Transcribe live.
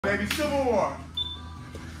baby. Civil War.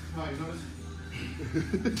 Oh, you notice?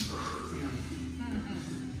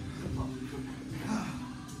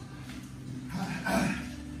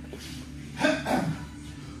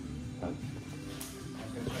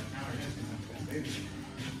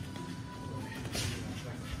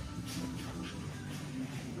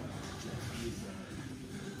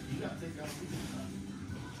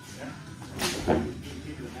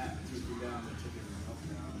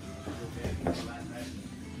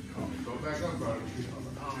 Go back up, brother.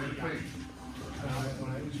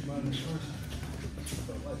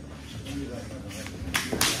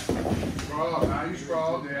 Scroll, now you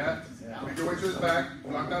scroll, yeah. Make your way to his back,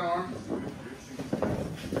 lock that arm.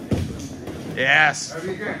 Yes.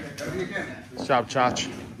 Heavy again, heavy again. Good job, Chach.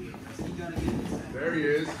 There he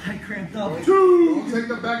is. I cramped up. Don't take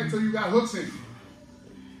them back until you got hooks in.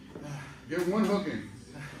 Get one hook in.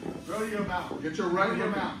 Throw to your mouth. Get your right Throw to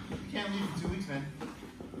your hook in. mouth. You can't leave for 2 weeks, man.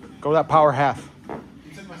 Go that power half.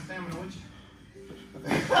 You took my stamina with you.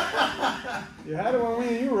 You had it when me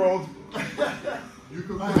and you rolled. You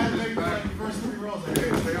can I push had to this make back. the first 3 rolls. Hey,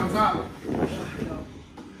 stay on top.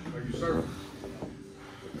 Like you surf.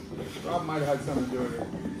 Rob might have had something to do with it.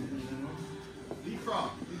 Leapfrog.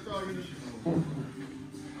 Leapfrog in the shoe.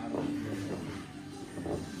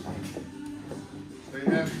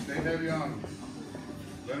 Stay heavy on him.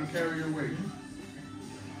 Let him carry your weight.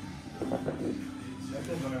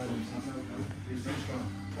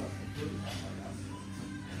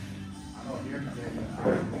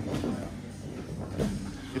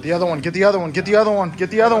 Get the other one. Get the other one. Get the other one. Get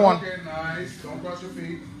the other one. Okay, nice. Don't cross your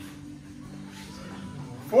feet.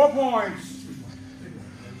 4 points.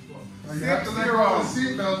 You have to let go of the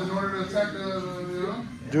seatbelt in order to attack the, you know?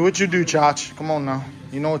 Do what you do, Chach. Come on now.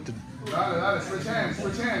 You know what to do. Dale, switch hands,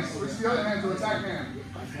 switch hands. Switch the other hand to attack hand.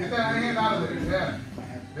 Get that hand out of there. Yeah.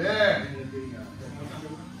 There.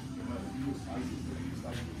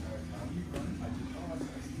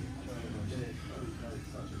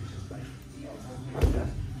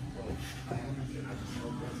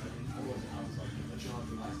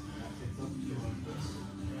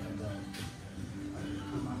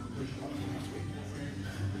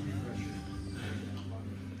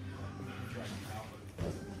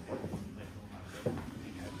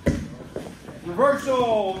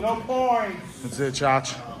 Reversal, no points. That's it,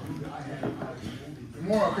 Chach.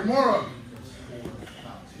 Kimura.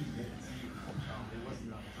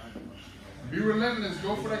 Be relentless.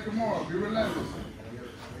 Go for that Kimura. Be relentless.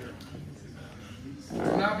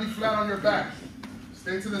 Do not be flat on your back.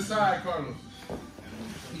 Stay to the side, Carlos.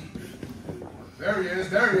 There he is.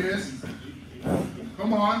 There he is.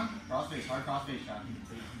 Come on. Crossface, hard crossface shot.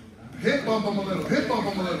 Hip bump him a little. Hip bump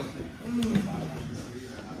him a little.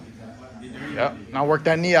 Yep. Now work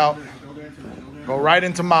that knee out. Go right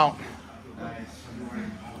into mount.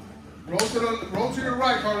 Roll to your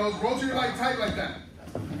right, Carlos. Roll to your right tight like that.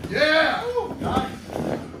 Yeah.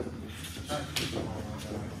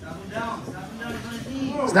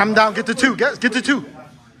 Snap him down. Get to 2. Get to 2. 2.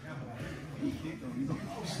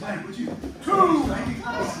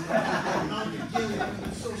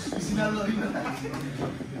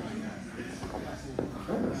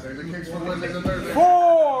 Save the kicks for Wednesdays and Thursdays.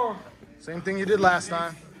 4. Same thing you did last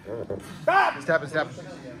time. Step.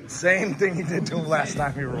 Same thing you did to him last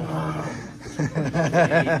time you rolled. Hey,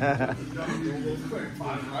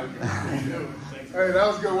 that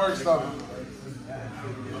was good work, stuff.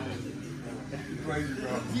 Crazy,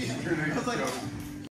 bro.